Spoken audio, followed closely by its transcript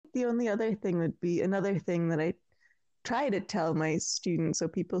the only other thing would be another thing that I try to tell my students, so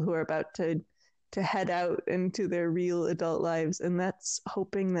people who are about to head out into their real adult lives, and that's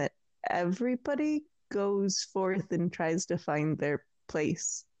hoping that everybody goes forth and tries to find their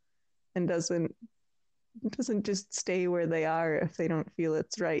place and doesn't just stay where they are if they don't feel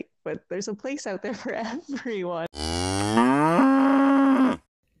it's right. But there's a place out there for everyone.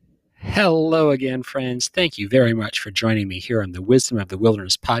 Hello again, friends. Thank you very much for joining me here on the Wisdom of the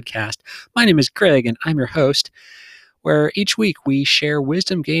Wilderness podcast. My name is Greg, and I'm your host, where each week we share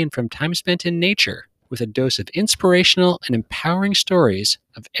wisdom gained from time spent in nature with a dose of inspirational and empowering stories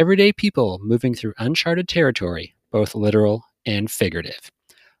of everyday people moving through uncharted territory, both literal and figurative.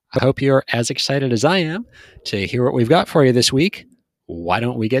 I hope you're as excited as I am to hear what we've got for you this week. Why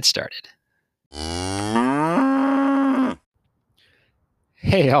don't we get started?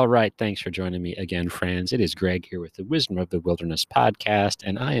 Hey, all right. Thanks for joining me again, friends. It is Greg here with the Wisdom of the Wilderness podcast,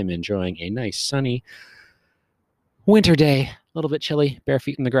 and I am enjoying a nice sunny winter day. A little bit chilly, bare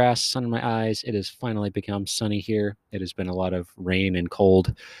feet in the grass, sun in my eyes. It has finally become sunny here. It has been a lot of rain and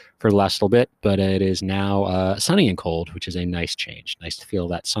cold for the last little bit, but it is now sunny and cold, which is a nice change. Nice to feel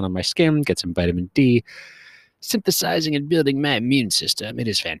that sun on my skin, get some vitamin D, synthesizing and building my immune system. It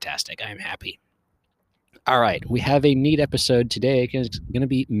is fantastic. I am happy. All right, we have a neat episode today. It's going to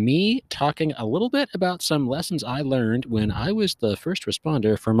be me talking a little bit about some lessons I learned when I was the first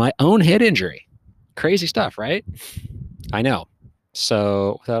responder for my own head injury. Crazy stuff, right? I know.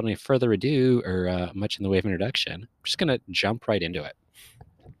 So without any further ado or much in the way of introduction, I'm just going to jump right into it.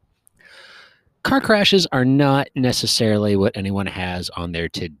 Car crashes are not necessarily what anyone has on their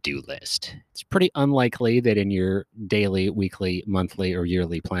to-do list. It's pretty unlikely that in your daily, weekly, monthly, or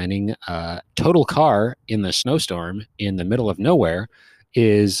yearly planning, total car in the snowstorm in the middle of nowhere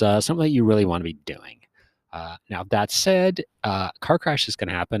is something that you really want to be doing. Now, that said, car crashes can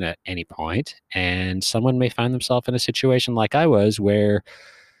happen at any point, and someone may find themselves in a situation like I was where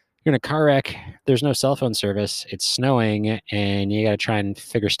you're in a car wreck, there's no cell phone service, it's snowing, and you got to try and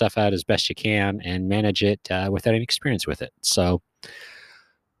figure stuff out as best you can and manage it without any experience with it. So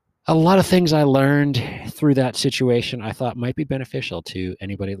a lot of things I learned through that situation I thought might be beneficial to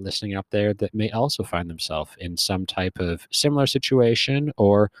anybody listening out there that may also find themselves in some type of similar situation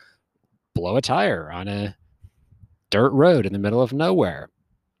or blow a tire on a dirt road in the middle of nowhere.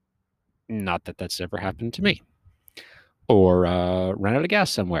 Not that that's ever happened to me. Or run out of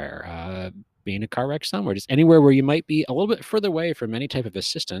gas somewhere, be in a car wreck somewhere, just anywhere where you might be a little bit further away from any type of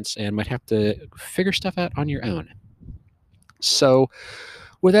assistance and might have to figure stuff out on your own. So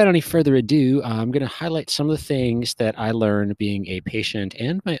without any further ado, I'm going to highlight some of the things that I learned being a patient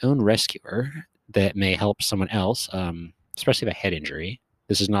and my own rescuer that may help someone else, especially if a head injury.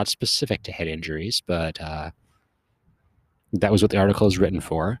 This is not specific to head injuries, but that was what the article is written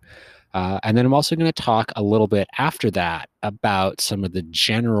for. And then I'm also going to talk a little bit after that about some of the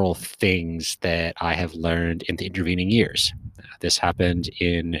general things that I have learned in the intervening years. This happened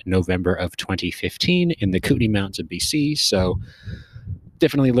in November of 2015 in the Kootenay Mountains of BC. So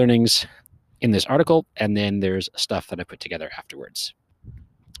definitely learnings in this article. And then there's stuff that I put together afterwards.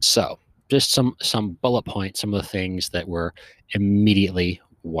 So just some bullet points, some of the things that were immediately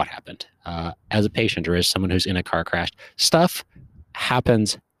what happened. As a patient or as someone who's in a car crash, stuff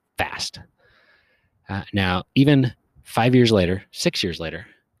happens fast. Now, even 5 years later, 6 years later,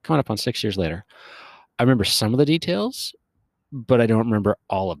 coming up on 6 years later, I remember some of the details, but I don't remember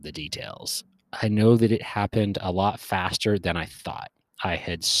all of the details. I know that it happened a lot faster than I thought. I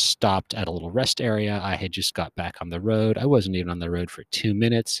had stopped at a little rest area. I had just got back on the road. I wasn't even on the road for 2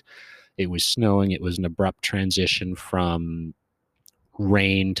 minutes. It was snowing. It was an abrupt transition from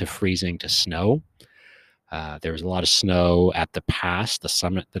rain to freezing to snow. There was a lot of snow at the pass, the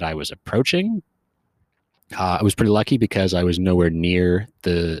summit that I was approaching. I was pretty lucky because I was nowhere near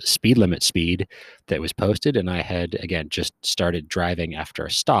the speed limit speed that was posted, and I had, again, just started driving after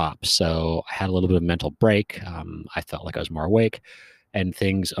a stop. So I had a little bit of a mental break. I felt like I was more awake, and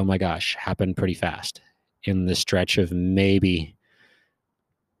things, oh my gosh, happened pretty fast in the stretch of maybe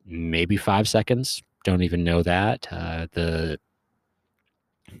 5 seconds. Don't even know that. The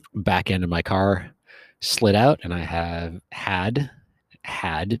back end of my car slid out, and I have had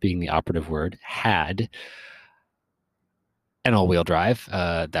being the operative word, had an all-wheel drive.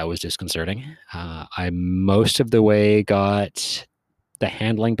 That was disconcerting. I most of the way got the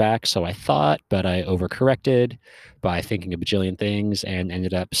handling back, so I thought, but I overcorrected by thinking a bajillion things and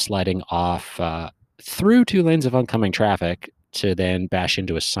ended up sliding off through 2 lanes of oncoming traffic to then bash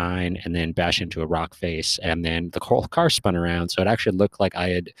into a sign and then bash into a rock face, and then the whole car spun around, so it actually looked like I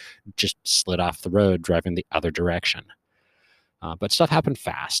had just slid off the road driving the other direction. But stuff happened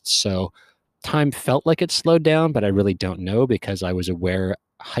fast. So time felt like it slowed down, but I really don't know because I was aware,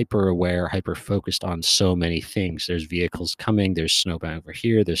 hyper focused on so many things. There's vehicles coming, there's snow over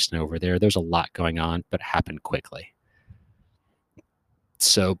here, there's snow over there. There's a lot going on, but it happened quickly.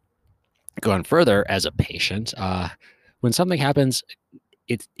 So going further as a patient, when something happens,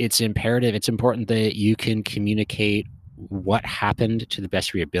 it's imperative, it's important that you can communicate what happened to the best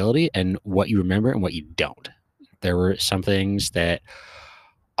of your ability and what you remember and what you don't. There were some things that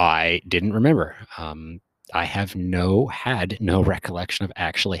I didn't remember. I had no recollection of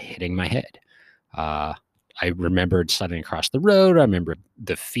actually hitting my head. Uh, I remembered sliding across the road. I remember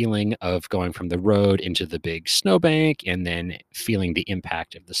the feeling of going from the road into the big snowbank and then feeling the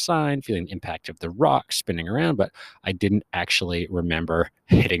impact of the sign, feeling the impact of the rock spinning around, but I didn't actually remember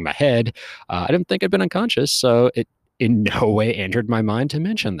hitting my head. I didn't think I'd been unconscious, so it in no way entered my mind to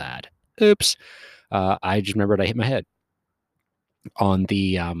mention that. Oops. I just remembered I hit my head on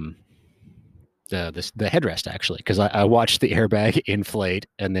the headrest, actually, because I watched the airbag inflate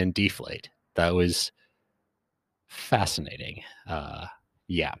and then deflate. That was fascinating.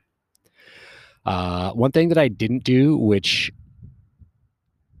 Yeah. One thing that I didn't do, which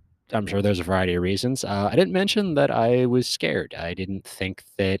I'm sure there's a variety of reasons, I didn't mention that I was scared. I didn't think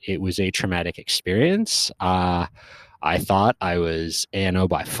that it was a traumatic experience. I thought I was ANO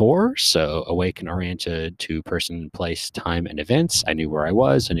by 4, so awake and oriented to person, place, time, and events. I knew where I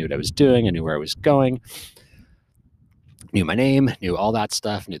was. I knew what I was doing. I knew where I was going. Knew my name, knew all that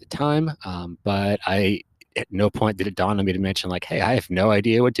stuff, knew the time. But at no point did it dawn on me to mention, like, hey, I have no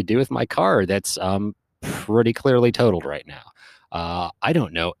idea what to do with my car. That's pretty clearly totaled right now. I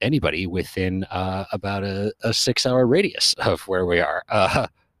don't know anybody within about a 6-hour radius of where we are.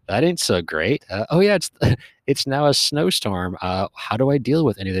 That ain't so great. Oh yeah, it's now a snowstorm. How do I deal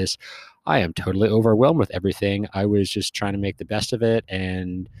with any of this? I am totally overwhelmed with everything. I was just trying to make the best of it,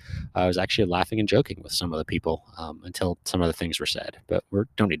 and I was actually laughing and joking with some of the people until some of the things were said. But we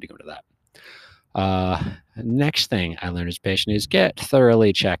don't need to go into that. Next thing I learned as a patient is get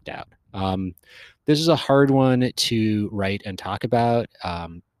thoroughly checked out. This is a hard one to write and talk about, so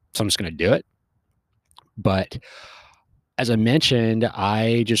I'm just going to do it. But as I mentioned,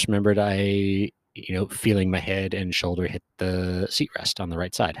 I just remembered feeling my head and shoulder hit the seat rest on the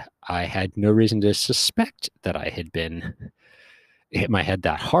right side. I had no reason to suspect that I had been hit my head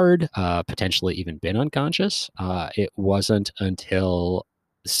that hard, potentially even been unconscious. It wasn't until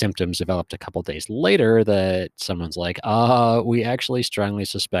symptoms developed a couple days later that someone's like, we actually strongly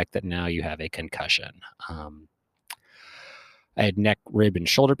suspect that now you have a concussion. I had neck, rib, and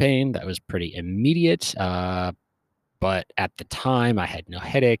shoulder pain. That was pretty immediate. But at the time, I had no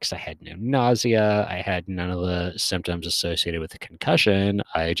headaches. I had no nausea. I had none of the symptoms associated with the concussion.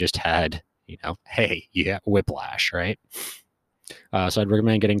 I just had, hey, you got whiplash, right? So I'd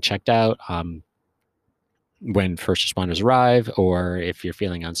recommend getting checked out when first responders arrive, or if you're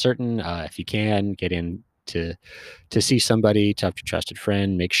feeling uncertain, if you can, get in to see somebody, talk to a trusted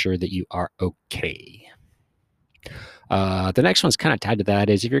friend, make sure that you are okay. The next one's kind of tied to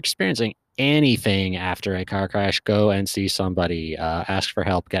that is if you're experiencing anything after a car crash, go and see somebody, ask for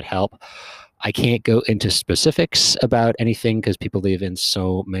help, get help. I can't go into specifics about anything because people live in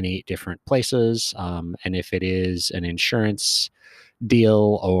so many different places. And if it is an insurance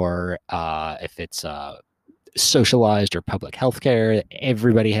deal or if it's socialized or public healthcare,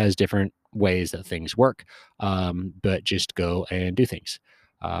 everybody has different ways that things work. But just go and do things.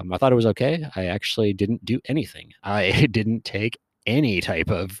 I thought it was okay. I actually didn't do anything. I didn't take any type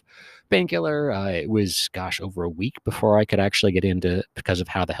of painkiller. It was, over a week before I could actually get into, because of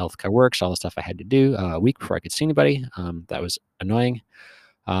how the healthcare works, all the stuff I had to do, a week before I could see anybody. That was annoying.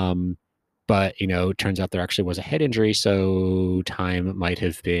 But, it turns out there actually was a head injury. So time might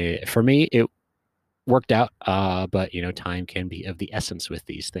have been, for me, it worked out. But time can be of the essence with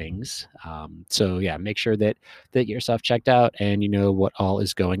these things. So yeah, make sure that get yourself checked out and you know what all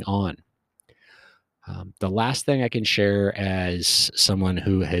is going on. The last thing I can share as someone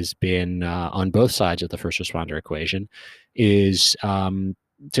who has been on both sides of the first responder equation is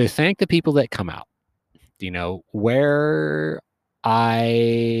to thank the people that come out. Where I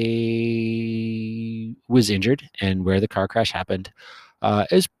was injured and where the car crash happened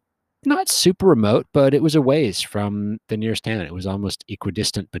is not super remote, but it was a ways from the nearest town. It was almost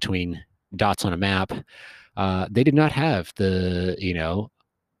equidistant between dots on a map. They did not have the,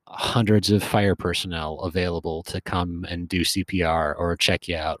 hundreds of fire personnel available to come and do CPR or check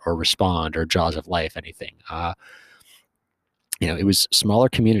you out or respond or jaws of life, anything. It was smaller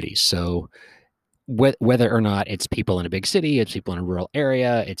communities. So whether or not it's people in a big city, it's people in a rural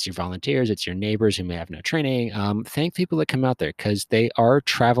area, it's your volunteers, it's your neighbors who may have no training. Thank people that come out there because they are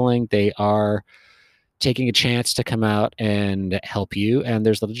traveling, they are taking a chance to come out and help you, and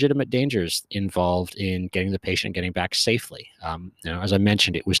there's legitimate dangers involved in getting the patient getting back safely. As I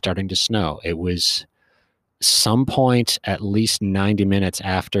mentioned, it was starting to snow. It was some point at least 90 minutes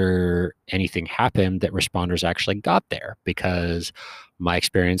after anything happened that responders actually got there, because my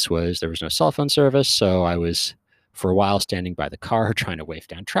experience was there was no cell phone service. So I was for a while standing by the car trying to wave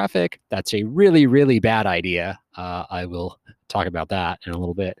down traffic. That's a really, really bad idea. I will talk about that in a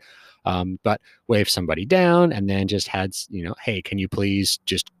little bit. But wave somebody down and then just had, hey, can you please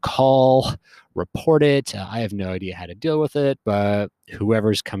just call, report it? I have no idea how to deal with it, but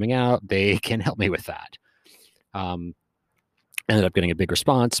whoever's coming out, they can help me with that. Ended up getting a big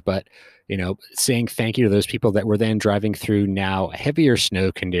response, but saying thank you to those people that were then driving through now heavier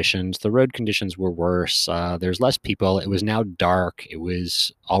snow conditions. The road conditions were worse. There's less people. It was now dark. It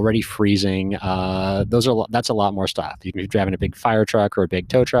was already freezing. That's a lot more stuff. You can be driving a big fire truck or a big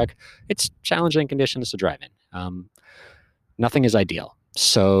tow truck. It's challenging conditions to drive in. Nothing is ideal.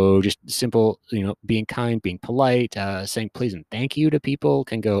 So just simple, being kind, being polite, saying please and thank you to people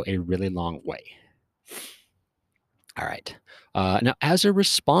can go a really long way. All right. Now, as a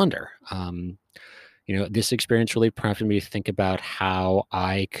responder, this experience really prompted me to think about how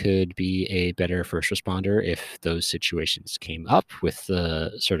I could be a better first responder if those situations came up with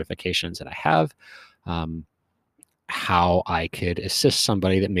the certifications that I have. How I could assist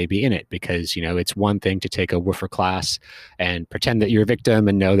somebody that may be in it, because it's one thing to take a woofer class and pretend that you're a victim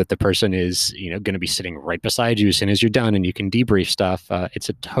and know that the person is going to be sitting right beside you as soon as you're done and you can debrief stuff. It's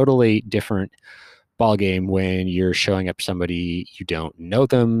a totally different ball game when you're showing up somebody, you don't know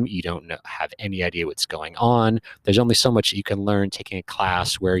them, you don't have any idea what's going on. There's only so much you can learn taking a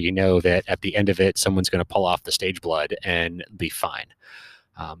class where you know that at the end of it, someone's going to pull off the stage blood and be fine.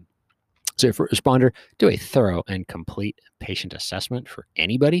 So for a responder, do a thorough and complete patient assessment for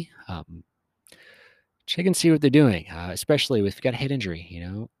anybody. Check and see what they're doing, especially if you've got a head injury,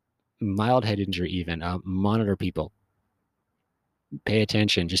 mild head injury even. Monitor people. Pay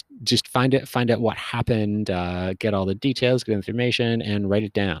attention. Just find out what happened, get all the details, get information, and write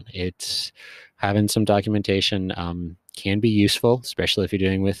it down. It's having some documentation can be useful, especially if you're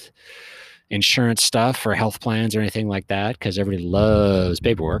dealing with insurance stuff or health plans or anything like that, because everybody loves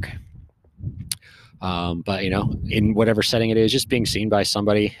paperwork. But in whatever setting it is, just being seen by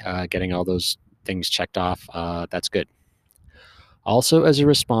somebody, getting all those things checked off, that's good. Also, as a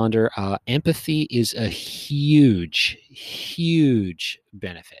responder, empathy is a huge, huge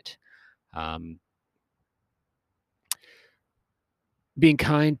benefit. Being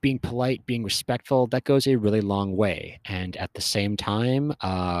kind, being polite, being respectful, that goes a really long way. And at the same time,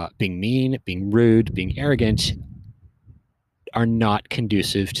 being mean, being rude, being arrogant are not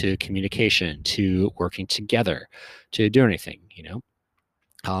conducive to communication, to working together, to do anything,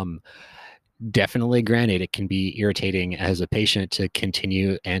 Definitely, granted, it can be irritating as a patient to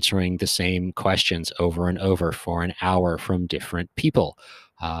continue answering the same questions over and over for an hour from different people.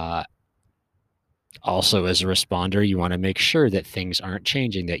 Also, as a responder, you want to make sure that things aren't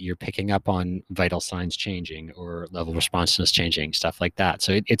changing, that you're picking up on vital signs changing or level responsiveness changing, stuff like that.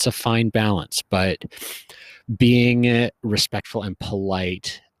 So it's a fine balance, but being respectful and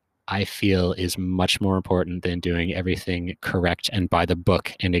polite, I feel, is much more important than doing everything correct and by the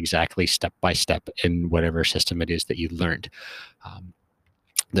book and exactly step by step in whatever system it is that you learned.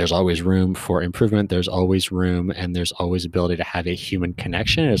 There's always room for improvement. There's always room, and there's always ability to have a human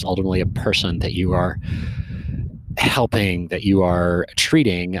connection. It's ultimately a person that you are helping, that you are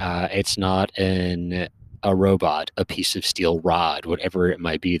treating. It's not a robot, a piece of steel rod, whatever it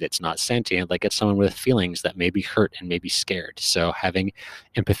might be that's not sentient. Like, it's someone with feelings that may be hurt and may be scared. So having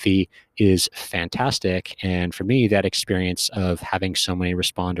empathy is fantastic. And for me, that experience of having so many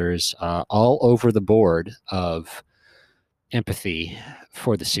responders all over the board of empathy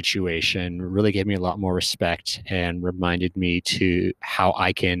for the situation really gave me a lot more respect and reminded me to how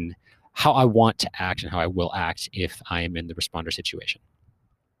I want to act and how I will act if I am in the responder situation.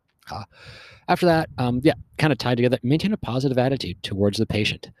 After that, kind of tied together, maintain a positive attitude towards the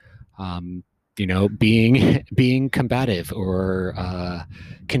patient. Being combative or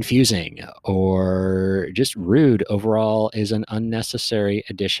confusing or just rude overall is an unnecessary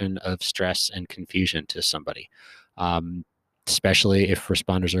addition of stress and confusion to somebody. Especially if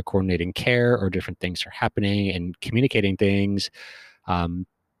responders are coordinating care or different things are happening and communicating things.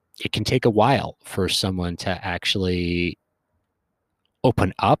 It can take a while for someone to actually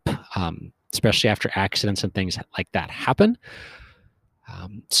open up, especially after accidents and things like that happen.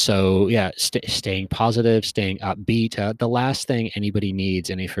 So yeah, staying positive, staying upbeat. The last thing anybody needs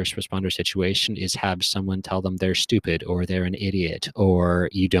in a first responder situation is have someone tell them they're stupid or they're an idiot or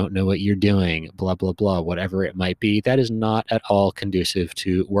you don't know what you're doing, blah, blah, blah, whatever it might be. That is not at all conducive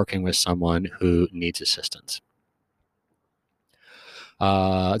to working with someone who needs assistance.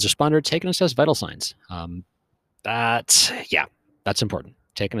 As a responder, take and assess vital signs. That's important.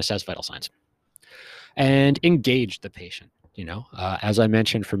 Take and assess vital signs. And engage the patient. As I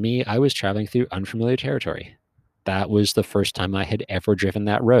mentioned, for me, I was traveling through unfamiliar territory. That was the first time I had ever driven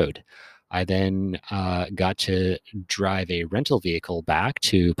that road. I then got to drive a rental vehicle back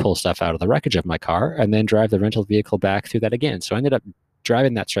to pull stuff out of the wreckage of my car and then drive the rental vehicle back through that again. So I ended up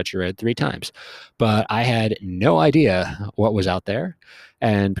driving that stretch of road 3 times. But I had no idea what was out there.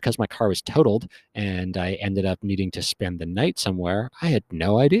 And because my car was totaled and I ended up needing to spend the night somewhere, I had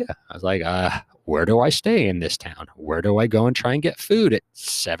no idea. I was like, where do I stay in this town? Where do I go and try and get food at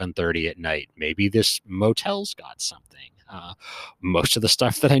 7:30 at night? Maybe this motel's got something. Most of the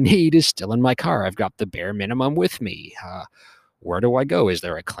stuff that I need is still in my car. I've got the bare minimum with me. Where do I go? Is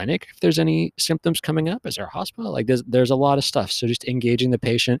there a clinic if there's any symptoms coming up? Is there a hospital? Like there's a lot of stuff. So just engaging the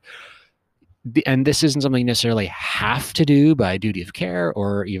patient. And this isn't something you necessarily have to do by duty of care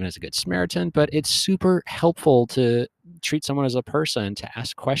or even as a good Samaritan, but it's super helpful to treat someone as a person, to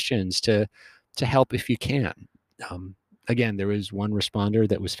ask questions, to help if you can. Again, there was one responder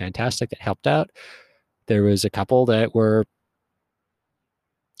that was fantastic that helped out. There was a couple that were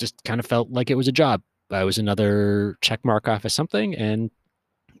just kind of felt like it was a job. I was another check mark off of something and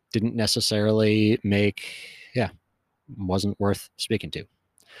didn't necessarily wasn't worth speaking to.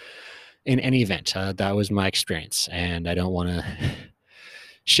 In any event, that was my experience, and I don't want to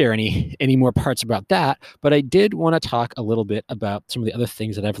share any more parts about that, but I did want to talk a little bit about some of the other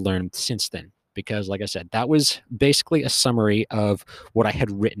things that I've learned since then, because like I said, that was basically a summary of what I had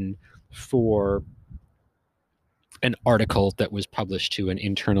written for an article that was published to an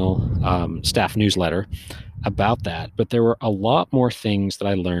internal staff newsletter about that. But there were a lot more things that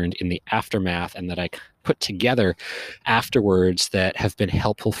I learned in the aftermath and that I put together afterwards that have been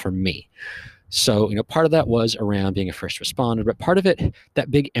helpful for me. So, part of that was around being a first responder, but part of it, that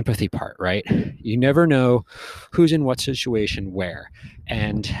big empathy part, right? You never know who's in what situation where.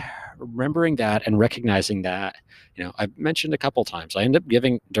 And remembering that and recognizing that, I've mentioned a couple times, I end up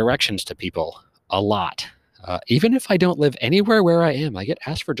giving directions to people a lot. Even if I don't live anywhere where I am, I get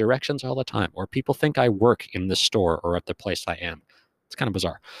asked for directions all the time, or people think I work in the store or at the place I am. It's kind of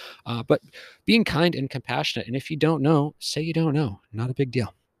bizarre. But being kind and compassionate, and if you don't know, say you don't know. Not a big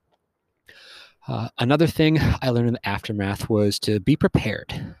deal. Another thing I learned in the aftermath was to be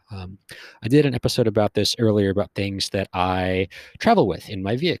prepared. I did an episode about this earlier about things that I travel with in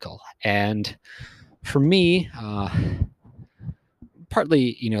my vehicle. And for me,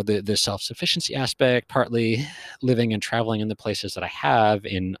 partly, the self-sufficiency aspect, partly living and traveling in the places that I have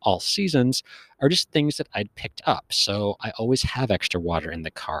in all seasons are just things that I'd picked up. So I always have extra water in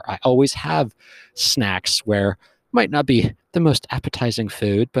the car. I always have snacks where might not be the most appetizing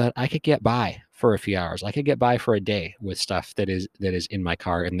food, but I could get by for a few hours. I could get by for a day with stuff that is in my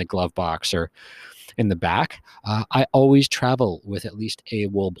car, in the glove box or in the back. I always travel with at least a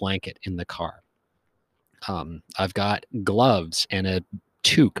wool blanket in the car. I've got gloves and a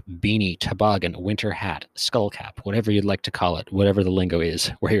toque, beanie, toboggan, winter hat, skull cap, whatever you'd like to call it, whatever the lingo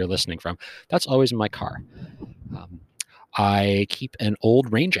is where you're listening from. That's always in my car. I keep an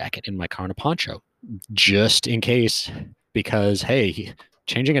old rain jacket in my car and a poncho just in case, because, hey,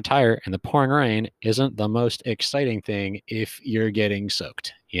 changing a tire in the pouring rain isn't the most exciting thing if you're getting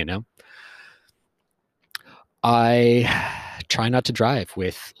soaked, I try not to drive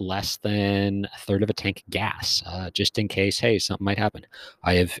with less than a third of a tank of gas, just in case, hey, something might happen.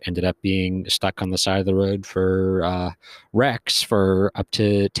 I have ended up being stuck on the side of the road for wrecks for up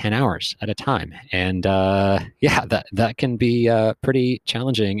to 10 hours at a time. And that can be pretty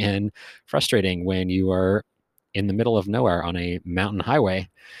challenging and frustrating when you are in the middle of nowhere on a mountain highway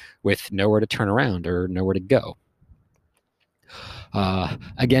with nowhere to turn around or nowhere to go.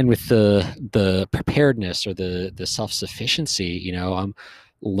 Again, with the preparedness or the self-sufficiency, I'm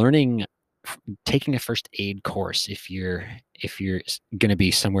learning, taking a first aid course if you're going to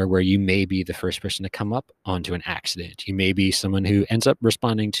be somewhere where you may be the first person to come up onto an accident. You may be someone who ends up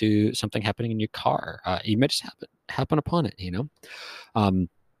responding to something happening in your car. You may just happen upon it,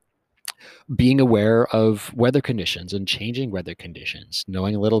 being aware of weather conditions and changing weather conditions,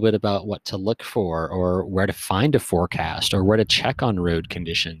 knowing a little bit about what to look for or where to find a forecast or where to check on road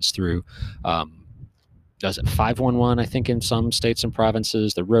conditions through, does it 511, I think in some states and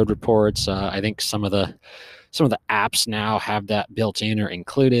provinces, the road reports. I think some of the some of the apps now have that built in or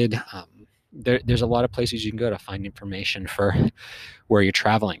included. There's a lot of places you can go to find information for where you're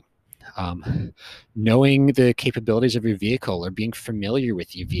traveling. Knowing the capabilities of your vehicle or being familiar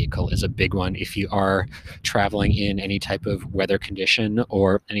with your vehicle is a big one if you are traveling in any type of weather condition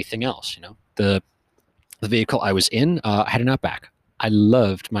or anything else. The vehicle I was in had an Outback. I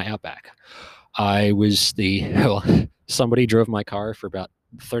loved my Outback. Somebody drove my car for about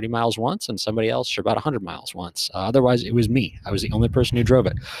 30 miles once and somebody else for about 100 miles once. Otherwise, it was me. I was the only person who drove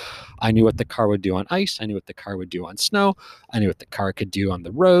it. I knew what the car would do on ice. I knew what the car would do on snow. I knew what the car could do on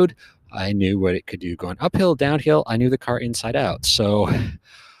the road. I knew what it could do going uphill, downhill. I knew the car inside out. So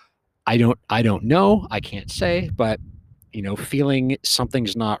I don't know. I can't say, but feeling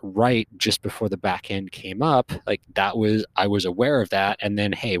something's not right just before the back end came up, like I was aware of that. And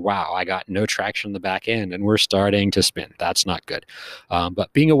then, hey, wow, I got no traction on the back end and we're starting to spin. That's not good.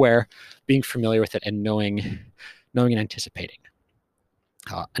 But being aware, being familiar with it and knowing and anticipating.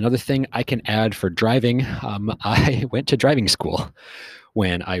 Another thing I can add for driving, I went to driving school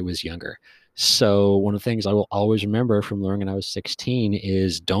when I was younger. So one of the things I will always remember from learning when I was 16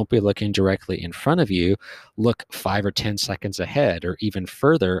 is don't be looking directly in front of you. Look 5 or 10 seconds ahead or even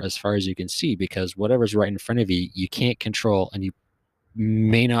further as far as you can see, because whatever's right in front of you, you can't control and you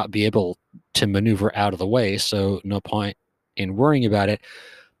may not be able to maneuver out of the way. So no point in worrying about it.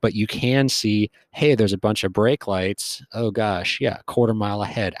 But you can see, hey, there's a bunch of brake lights. Oh gosh, yeah, quarter mile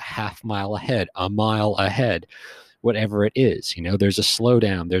ahead, half mile ahead, a mile ahead, whatever it is. There's a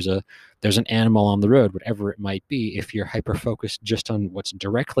slowdown, there's an animal on the road, whatever it might be. If you're hyper focused just on what's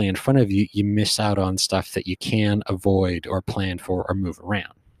directly in front of you, you miss out on stuff that you can avoid or plan for or move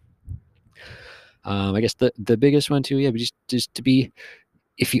around. I guess the biggest one too, yeah, but just to be,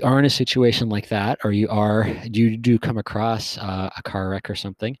 if you are in a situation like that, or you do come across a car wreck or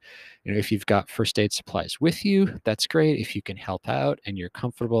something, if you've got first aid supplies with you, that's great. If you can help out and you're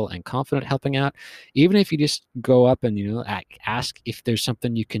comfortable and confident helping out, even if you just go up and ask if there's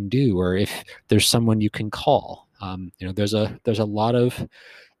something you can do or if there's someone you can call. There's a lot of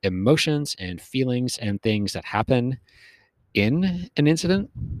emotions and feelings and things that happen in an incident,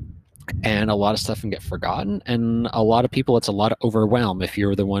 and a lot of stuff can get forgotten, and a lot of people, it's a lot of overwhelm if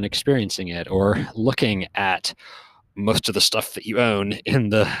you're the one experiencing it or looking at most of the stuff that you own in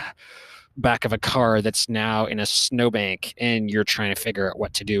the back of a car that's now in a snowbank and you're trying to figure out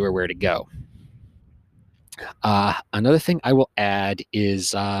what to do or where to go. Another thing I will add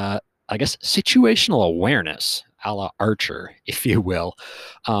is I guess situational awareness, a la Archer, if you will.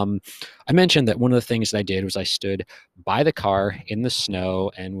 I mentioned that one of the things that I did was I stood by the car in the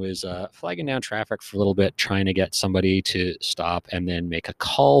snow and was flagging down traffic for a little bit, trying to get somebody to stop and then make a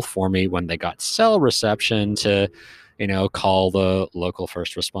call for me when they got cell reception to, call the local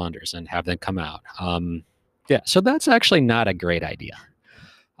first responders and have them come out. Yeah, so that's actually not a great idea.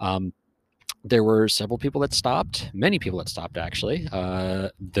 There were several people that stopped, many people that stopped, actually.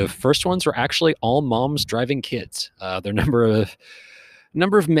 The first ones were actually all moms driving kids. There were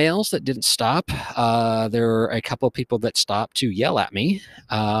number of males that didn't stop. There were a couple of people that stopped to yell at me.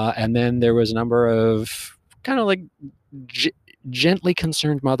 And then there was a number of kind of like gently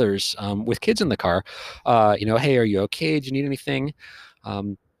concerned mothers with kids in the car. Hey, are you okay? Do you need anything?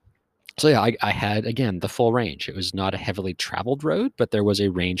 So yeah, I had, again, the full range. It was not a heavily traveled road, but there was a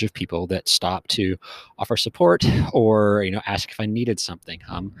range of people that stopped to offer support or, ask if I needed something.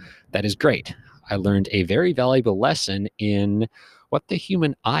 That is great. I learned a very valuable lesson in what the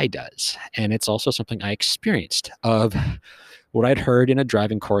human eye does. And it's also something I experienced of what I'd heard in a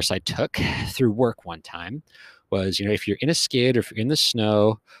driving course I took through work one time was, if you're in a skid or if you're in the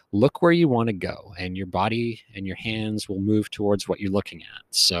snow, look where you want to go and your body and your hands will move towards what you're looking at.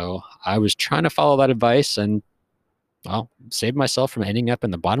 So I was trying to follow that advice and, well, saved myself from ending up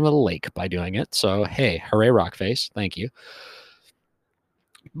in the bottom of the lake by doing it. So, hey, hooray, Rockface. Thank you.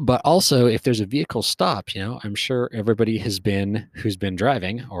 But also, if there's a vehicle stop, I'm sure everybody who's been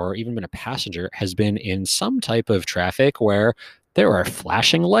driving or even been a passenger has been in some type of traffic where there are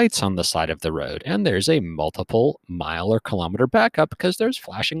flashing lights on the side of the road and there's a multiple mile or kilometer backup because there's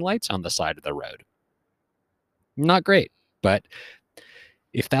flashing lights on the side of the road. Not great, but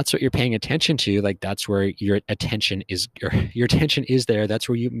if that's what you're paying attention to, like that's where your attention is there. That's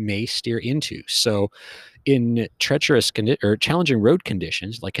where you may steer into. So in treacherous or challenging road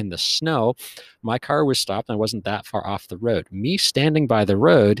conditions, like in the snow, my car was stopped and I wasn't that far off the road. Me standing by the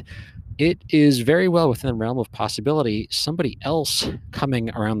road, it is very well within the realm of possibility somebody else coming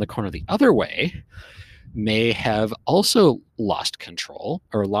around the corner the other way may have also lost control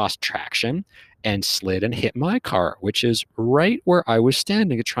or lost traction and slid and hit my car, which is right where I was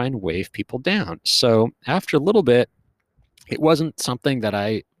standing to try and wave people down. So after a little bit, it wasn't something that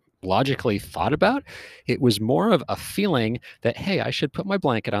I logically thought about. It was more of a feeling that, hey, I should put my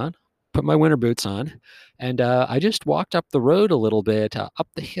blanket on, put my winter boots on. And I just walked up the road a little bit, up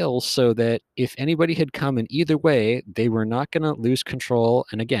the hill, so that if anybody had come in either way, they were not going to lose control.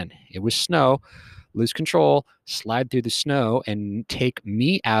 And again, it was snow, lose control, slide through the snow, and take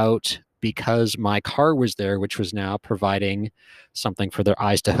me out because my car was there, which was now providing something for their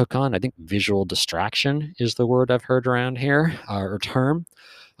eyes to hook on. I think visual distraction is the word I've heard around here, or term,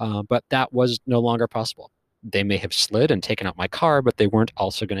 but that was no longer possible. They may have slid and taken out my car, but they weren't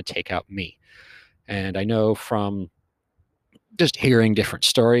also going to take out me. And I know from just hearing different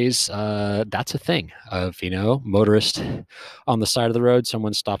stories, that's a thing of, motorist on the side of the road,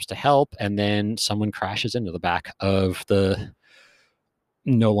 someone stops to help, and then someone crashes into the back of the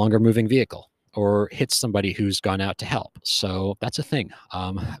no longer moving vehicle or hits somebody who's gone out to help. So that's a thing.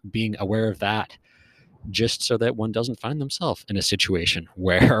 Being aware of that, just so that one doesn't find themselves in a situation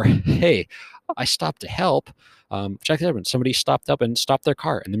where, hey, I stopped to help. Check that out. Somebody stopped up and stopped their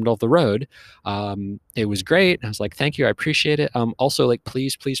car in the middle of the road. It was great. I was like, thank you. I appreciate it. Also, like,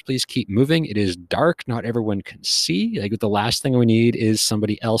 please, please, please keep moving. It is dark. Not everyone can see. Like, the last thing we need is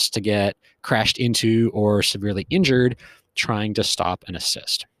somebody else to get crashed into or severely injured trying to stop and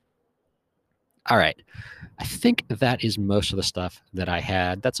assist. All right. I think that is most of the stuff that I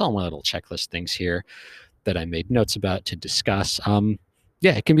had. That's all my little checklist things here that I made notes about to discuss.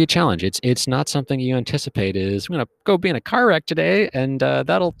 Yeah, it can be a challenge. It's not something you anticipate is, I'm going to go be in a car wreck today, and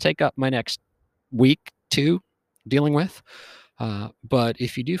that'll take up my next week, 2 dealing with. But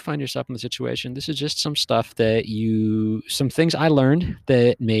if you do find yourself in the situation, this is just some stuff some things I learned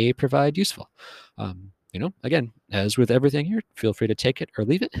that may provide useful. Again, as with everything here, feel free to take it or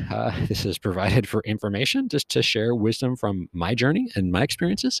leave it. This is provided for information, just to share wisdom from my journey and my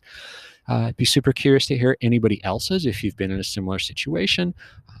experiences. I'd be super curious to hear anybody else's, if you've been in a similar situation,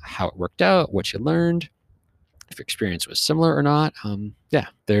 how it worked out, what you learned, if your experience was similar or not. I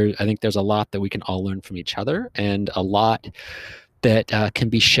think there's a lot that we can all learn from each other, and a lot that can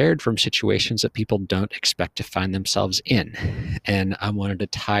be shared from situations that people don't expect to find themselves in. And I wanted to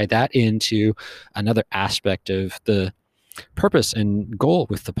tie that into another aspect of the purpose and goal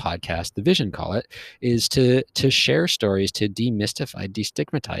with the podcast, the vision, call it, is to share stories, to demystify,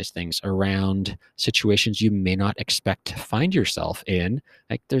 destigmatize things around situations you may not expect to find yourself in.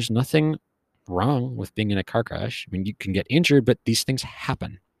 Like, there's nothing wrong with being in a car crash. I mean, you can get injured, but these things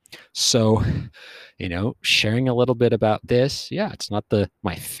happen. So, sharing a little bit about this, it's not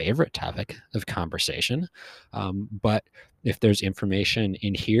my favorite topic of conversation, but if there's information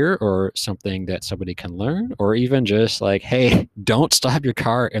in here or something that somebody can learn, or even just like, hey, don't stop your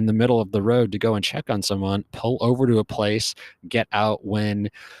car in the middle of the road to go and check on someone, pull over to a place, get out when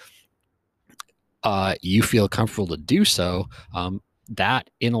you feel comfortable to do so. That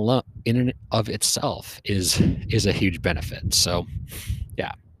in and of itself is a huge benefit. So,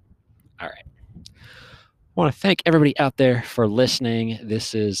 yeah. All right. I want to thank everybody out there for listening.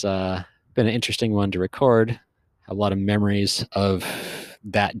 This has been an interesting one to record. A lot of memories of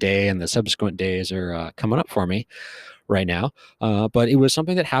that day and the subsequent days are coming up for me right now. But it was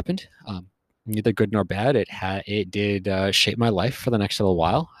something that happened, neither good nor bad. It did shape my life for the next little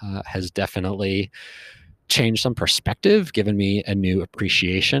while. Has definitely changed some perspective, given me a new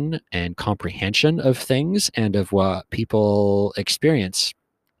appreciation and comprehension of things and of what people experience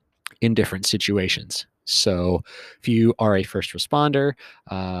in different situations. So if you are a first responder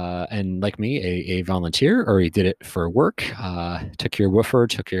and like me, a volunteer, or you did it for work, took your woofer,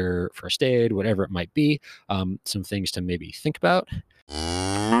 took your first aid, whatever it might be, some things to maybe think about.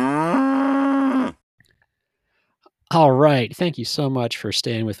 All right. Thank you so much for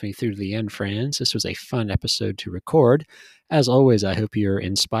staying with me through to the end, friends. This was a fun episode to record. As always, I hope you're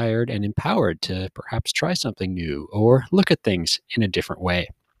inspired and empowered to perhaps try something new or look at things in a different way.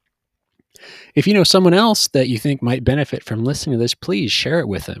 If you know someone else that you think might benefit from listening to this, please share it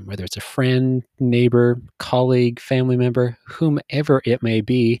with them, whether it's a friend, neighbor, colleague, family member, whomever it may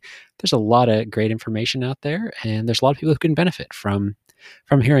be. There's a lot of great information out there, and there's a lot of people who can benefit from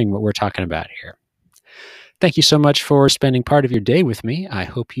hearing what we're talking about here. Thank you so much for spending part of your day with me. I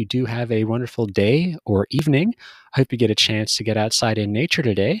hope you do have a wonderful day or evening. I hope you get a chance to get outside in nature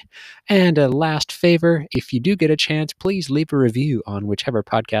today. And a last favor, if you do get a chance, please leave a review on whichever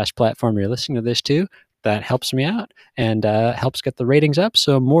podcast platform you're listening to this to. That helps me out and helps get the ratings up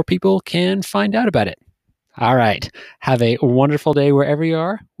so more people can find out about it. All right. Have a wonderful day wherever you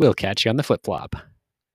are. We'll catch you on the flip-flop.